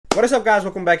What is up, guys?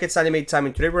 Welcome back. It's ITSAnimeTime,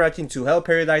 and today we're reacting to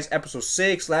Hellsparadise episode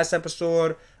 6. Last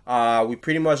episode, we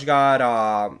pretty much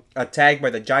got attacked by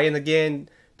the giant again.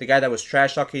 The guy that was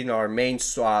trash talking our main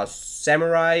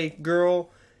samurai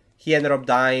girl. He ended up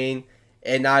dying,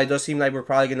 and now it does seem like we're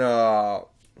probably gonna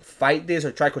fight this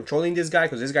or try controlling this guy,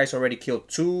 because this guy's already killed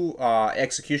 2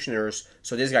 executioners,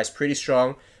 so this guy's pretty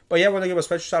strong. But yeah, we're gonna give a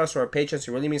special shout out to our patrons.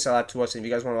 It really means a lot to us, and if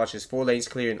you guys want to watch this full length,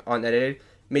 clear and unedited,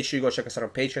 make sure you go check us out on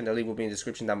Patreon. The link will be in the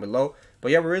description down below.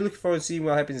 But yeah, we're really looking forward to seeing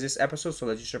what happens this episode, so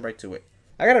let's just jump right to it.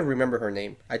 I gotta remember her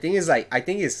name. I think it's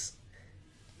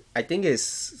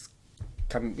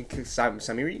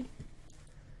Samiri?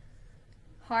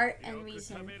 Heart and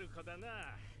Reason.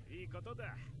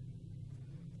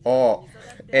 Oh,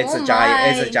 it's a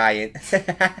giant. It's a giant.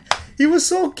 He was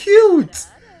so cute.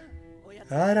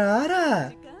 Ara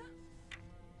ara.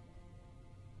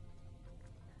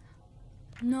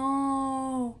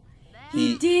 No,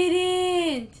 he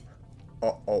didn't.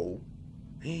 Uh-oh.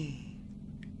 He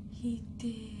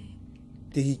did.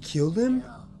 Did he kill them?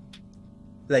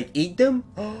 Like, eat them?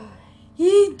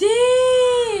 He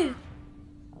did.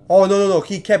 Oh, no.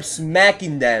 He kept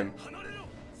smacking them.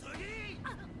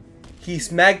 He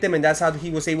smacked them, and that's how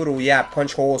he was able to, yeah,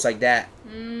 punch holes like that.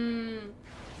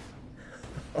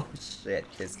 Oh, shit.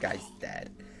 This guy's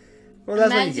dead. Well,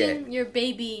 that's what you get. Imagine your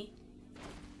baby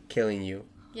Killing you.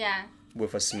 Yeah.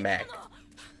 With a smack.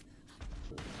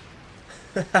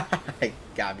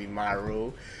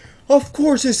 Gabimaru. Of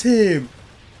course it's him.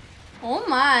 Oh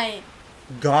my.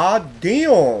 God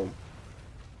damn.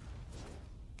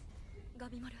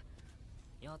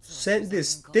 Sent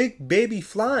this thick baby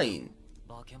flying.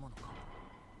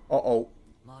 Uh-oh.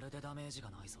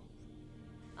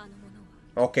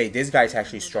 Okay, this guy's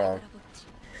actually strong.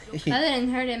 That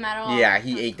didn't hurt him at all. Yeah,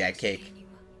 he ate that cake.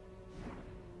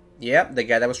 Yep, the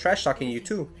guy that was trash talking you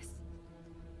too.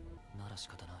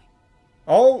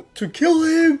 Oh, to kill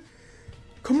him!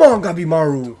 Come on,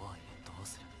 Gabimaru!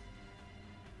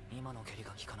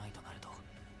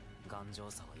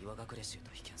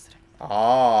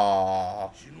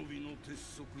 Ah.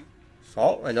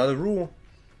 Oh, another rule.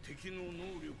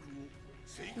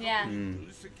 Yeah.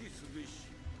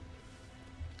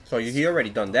 So he already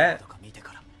done that.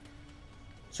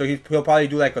 So he'll probably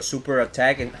do like a super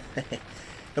attack, and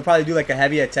he'll probably do like a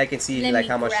heavy attack and see like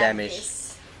how much damage.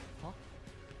 This.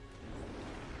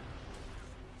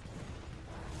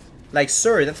 Like,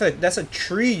 sir, that's a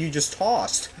tree you just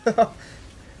tossed.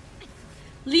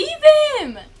 Leave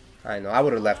him. I know, I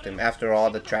would have left him after all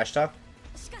the trash talk.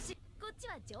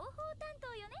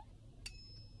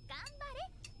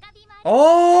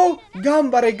 Oh,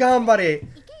 gambare.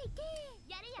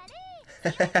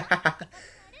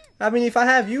 I mean, if I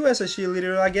have you as a shield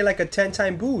leader, I get like a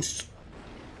 10-time boost.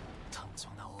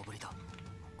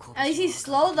 At least he's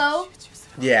slow though.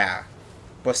 Yeah,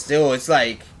 but still, it's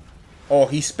like, oh,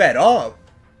 he sped up.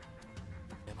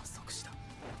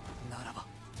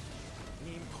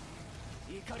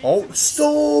 Oh,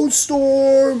 Stone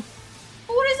Storm!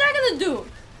 What is that gonna do?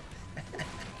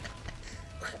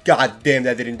 God damn,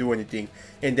 that didn't do anything.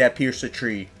 And that pierced the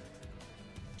tree.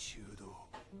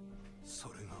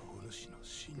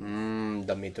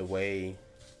 The middle way.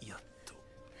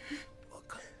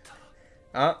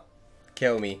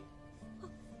 Kill me.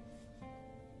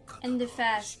 And the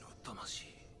fast.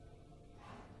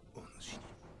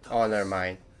 Oh, never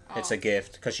mind. It's a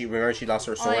gift. Because remember she lost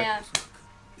her sword? Oh, yeah.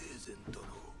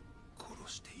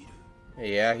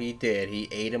 Yeah, he did. He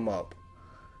ate him up.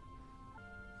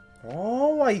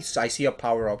 Oh, I see a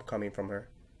power-up coming from her.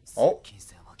 Oh.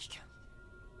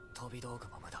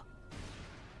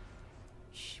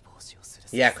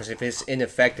 Yeah, because if it's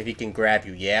ineffective, he can grab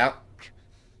you. Yeah.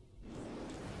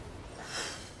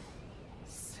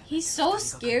 He's so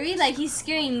scary. Like, he's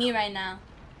scaring me right now.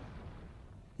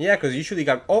 Yeah, because usually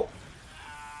got... Oh!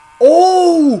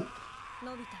 Oh!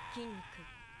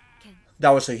 That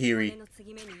was a Hiri.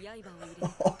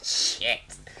 Oh, shit.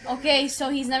 Okay, so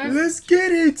he's never... Let's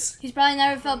get it! He's probably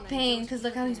never felt pain, because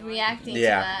look how he's reacting to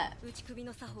that.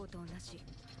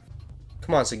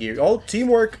 Come on, Sagiri. Oh,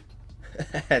 teamwork!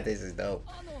 This is dope.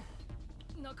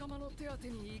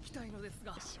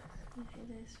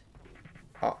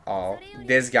 Uh-oh.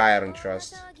 This guy I don't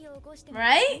trust.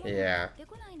 Right? Yeah.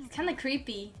 It's kind of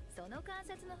creepy.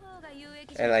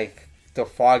 And like, the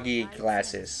foggy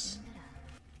glasses.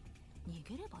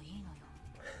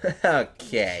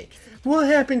 Okay. What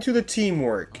happened to the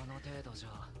teamwork?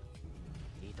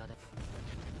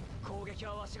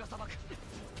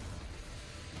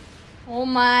 Oh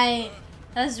my.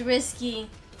 That's risky.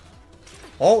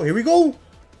 Oh, here we go.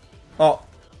 Oh.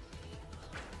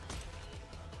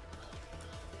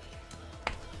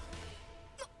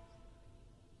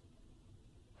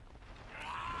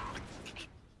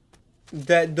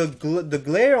 that the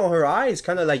glare on her eyes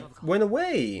kind of like went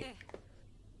away.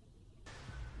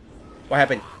 What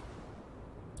happened?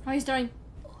 Oh, he's throwing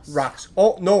rocks.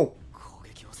 Oh no!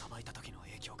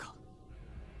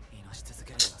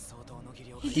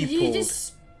 He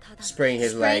just spraying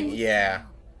his leg. Yeah,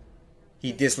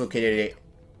 he dislocated it.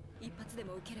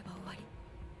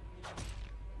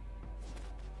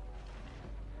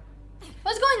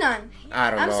 What's going on?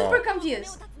 I don't know. I'm super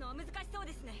confused.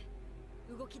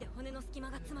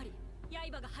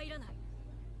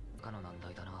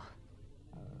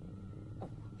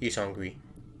 He's hungry.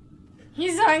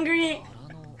 He's hungry.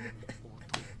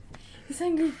 He's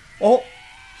hungry. Oh,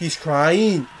 he's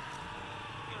crying.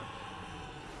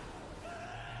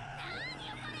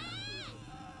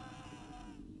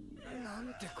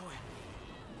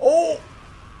 Oh!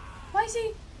 Why is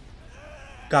he?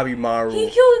 Gabimaru. He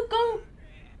killed Go.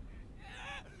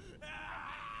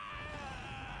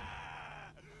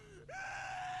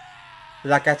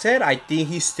 Like I said, I think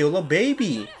he's still a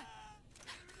baby.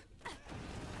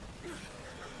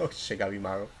 Oh shit,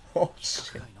 Gabimaru. Oh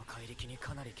shit.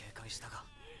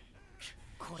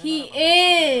 He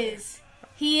is.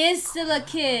 He is still a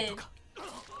kid.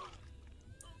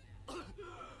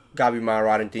 Gabimaru,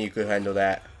 I didn't think you could handle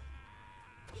that.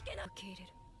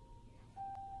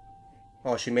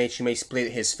 Oh, she may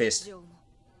split his fist.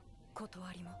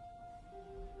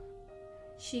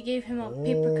 She gave him a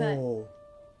paper cut.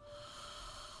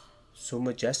 So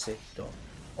majestic, though.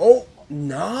 Oh,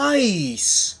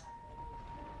 nice.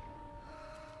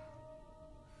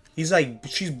 He's like,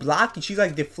 she's blocking. She's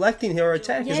like deflecting her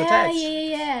attack. His attacks.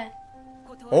 Yeah.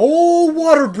 Oh,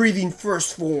 water breathing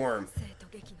first form.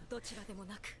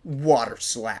 Water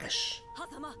slash.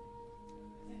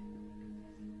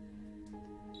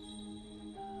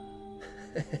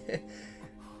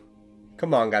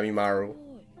 Come on, Gabimaru.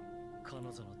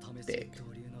 Big.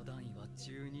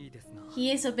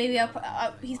 He is a baby.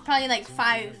 He's probably like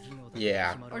 5.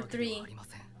 Yeah. Or 3.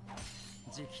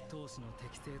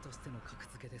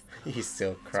 He's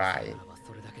still crying.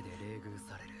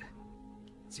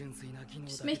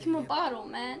 Just make him a bottle,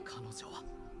 man.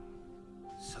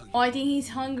 Oh, I think he's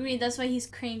hungry. That's why he's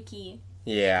cranky.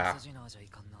 Yeah.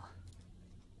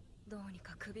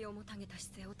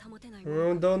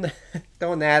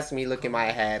 Don't ask me. Look at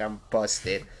my head. I'm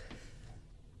busted.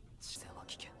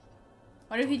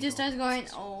 What if he just starts going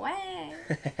away?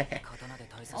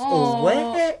 Oh.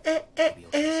 I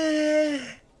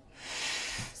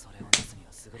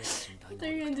thought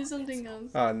you were gonna do something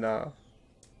else. Oh no.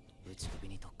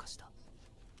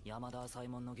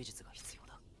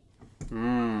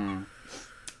 Mmm.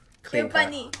 You're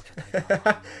funny.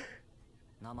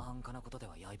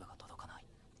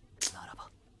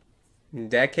 In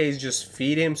that case, just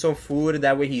feed him some food.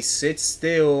 That way he sits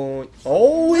still.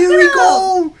 Oh, here we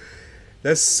go!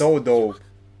 That's so dope.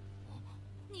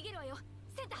 He's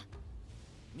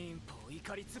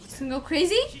gonna go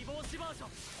crazy?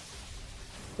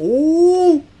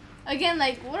 Oh! Again,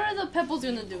 like, what are the pebbles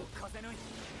gonna do?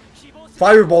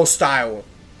 Fireball style.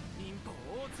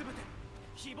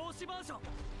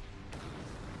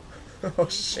 Oh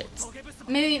shit.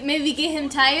 Maybe get him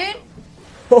tired?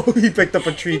 Oh, he picked up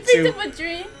a tree too. He picked up a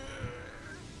tree?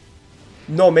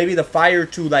 No, maybe the fire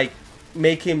to like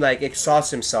make him like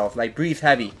exhaust himself, like breathe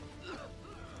heavy.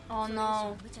 Oh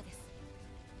no.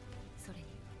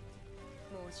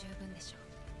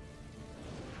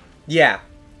 Yeah.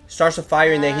 Starts a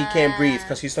fire and then he can't breathe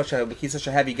because he's such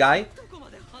a heavy guy.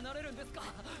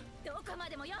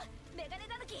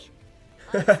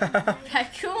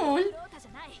 Raccoon?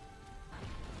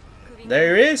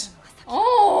 There he is.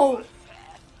 Oh!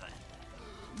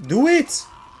 Do it!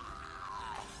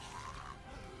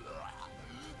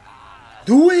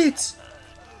 Do it!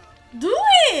 Do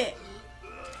it!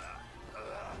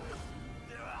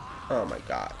 Oh my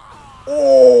god.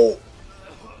 Oh!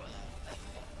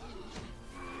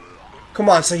 Come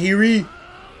on, Sahiri.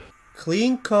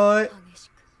 Clean cut.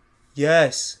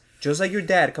 Yes. Just like your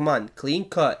dad. Come on. Clean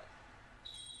cut.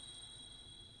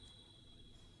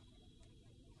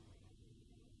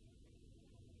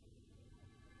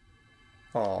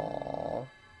 Aww.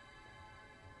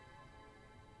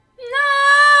 No!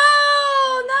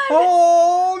 Not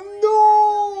Oh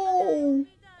no!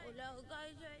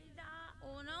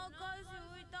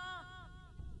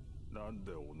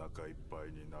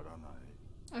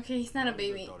 Okay, he's not a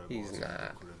baby. He's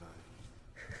not.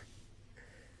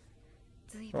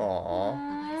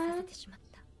 Aww.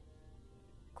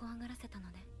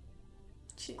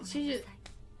 She just...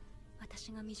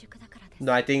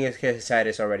 No, I think his head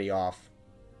is already off.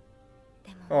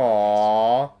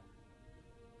 Aww.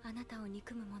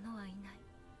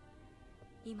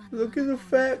 Look at the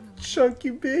fat,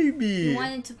 chunky baby. He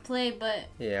wanted to play, but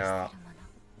Yeah.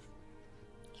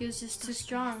 he was just too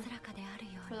strong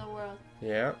for the world.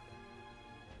 Yeah.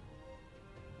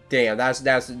 Damn,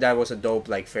 that was a dope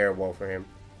like farewell for him.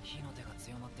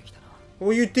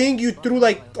 Well, you think you threw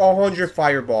like 100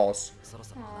 fireballs?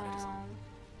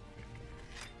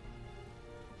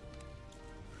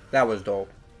 That was dope.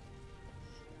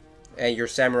 And your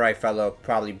samurai fellow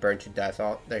probably burned to death.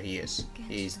 Oh, there he is.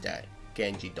 He's dead.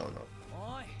 Genji Dono.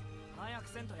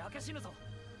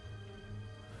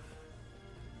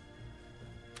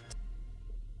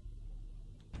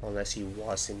 Unless he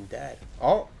wasn't dead.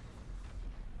 Oh!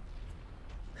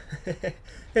 Hey,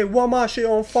 Wamashi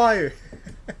on fire!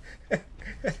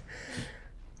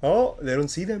 Oh, they don't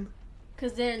see them.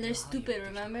 Cause they're stupid,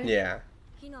 remember? Yeah.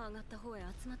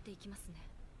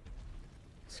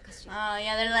 Oh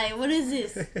yeah, they're like, what is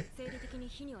this?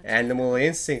 Animal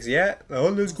instincts, yeah. Oh,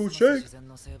 let's go check.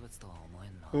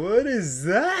 What is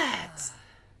that?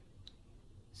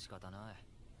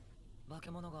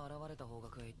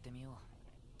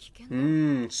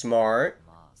 Smart.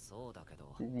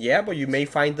 Yeah, but you may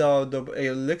find the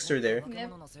elixir there.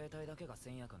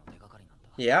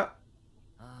 Yep. Yeah.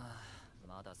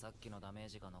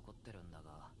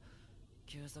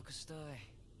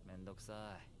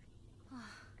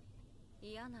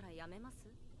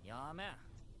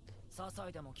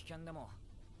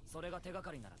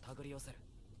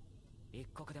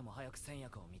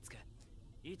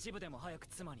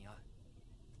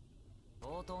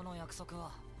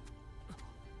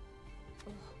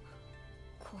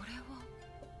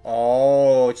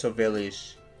 Oh, it's a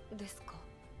village.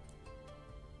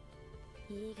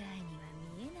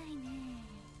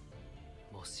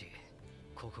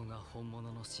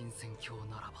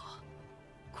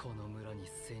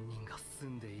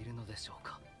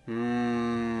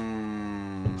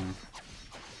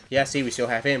 Yeah, see, we still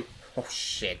have him. Oh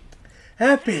shit.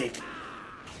 Epic!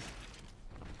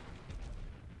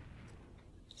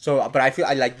 So, but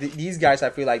I like these guys, I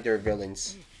feel like they're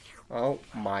villains. Oh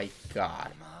my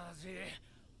god.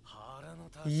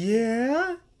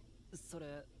 Yeah?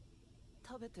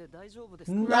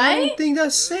 I don't think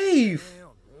that's safe.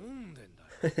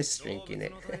 It's drinking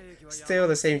it. Still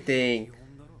the same thing.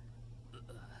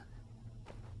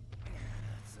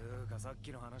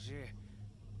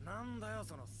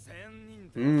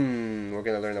 We're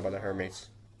gonna learn about the hermits.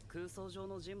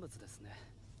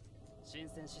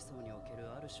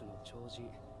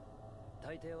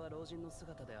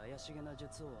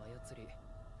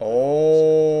 Oh.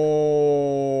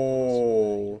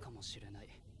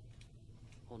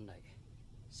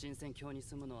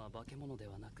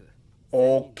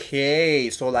 Okay,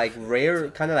 so like rare,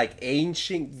 kind of like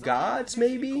ancient gods,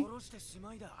 maybe?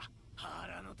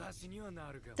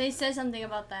 They said something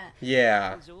about that.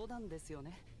 Yeah.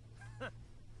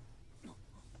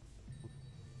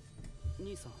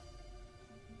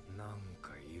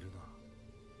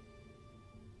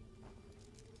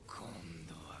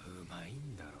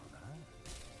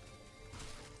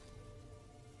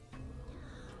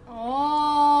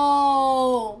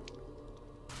 Oh,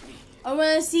 I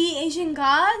want to see ancient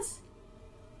gods.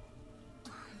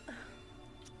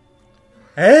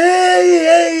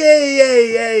 Hey!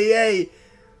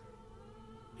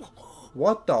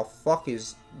 What the fuck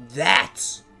is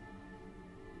that?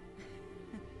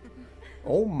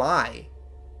 Oh my.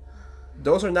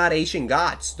 Those are not Asian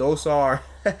gods. Those are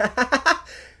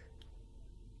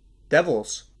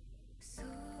devils.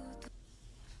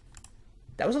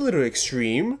 That was a little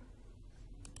extreme.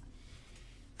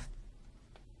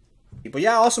 But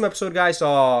yeah, awesome episode, guys.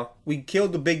 We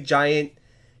killed the big giant.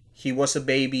 He was a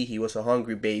baby. He was a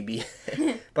hungry baby.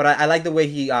 But I like the way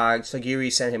he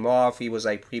Sagiri sent him off. He was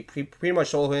like pretty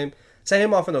much told him, sent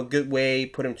him off in a good way,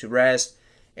 put him to rest.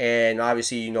 And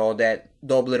obviously, you know, that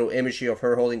dope little imagery of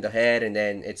her holding the head, and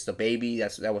then it's the baby.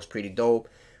 That was pretty dope.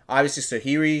 Obviously,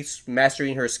 Sahiri's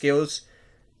mastering her skills.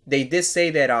 They did say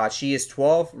that she is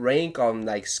 12th rank on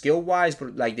like skill wise,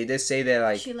 but like they did say that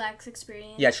like she lacks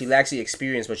experience. Yeah, she lacks the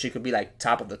experience, but she could be like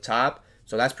top of the top.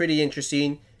 So that's pretty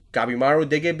interesting. Gabimaru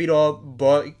did get beat up,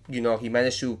 but you know he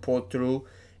managed to pull through.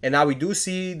 And now we do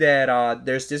see that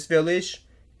there's this village,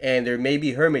 and there may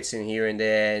be hermits in here. And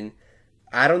then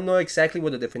I don't know exactly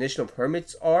what the definition of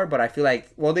hermits are, but I feel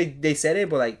like, well, they said it,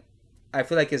 but like I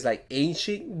feel like it's like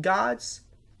ancient gods.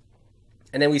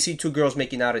 And then we see two girls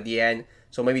making out at the end.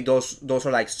 So maybe those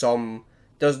are like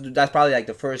that's probably like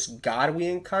the first god we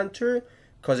encounter,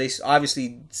 because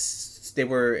they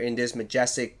were in this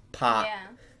majestic pot. Yeah.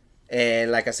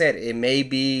 And like I said, it may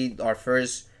be our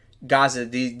first gods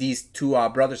that these two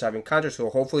brothers have encountered. So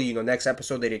hopefully, you know, next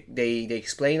episode they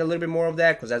explain a little bit more of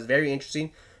that, because that's very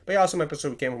interesting. But yeah, awesome episode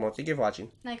we came from. Thank you for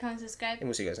watching. Like, comment, subscribe. And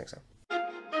we'll see you guys next time.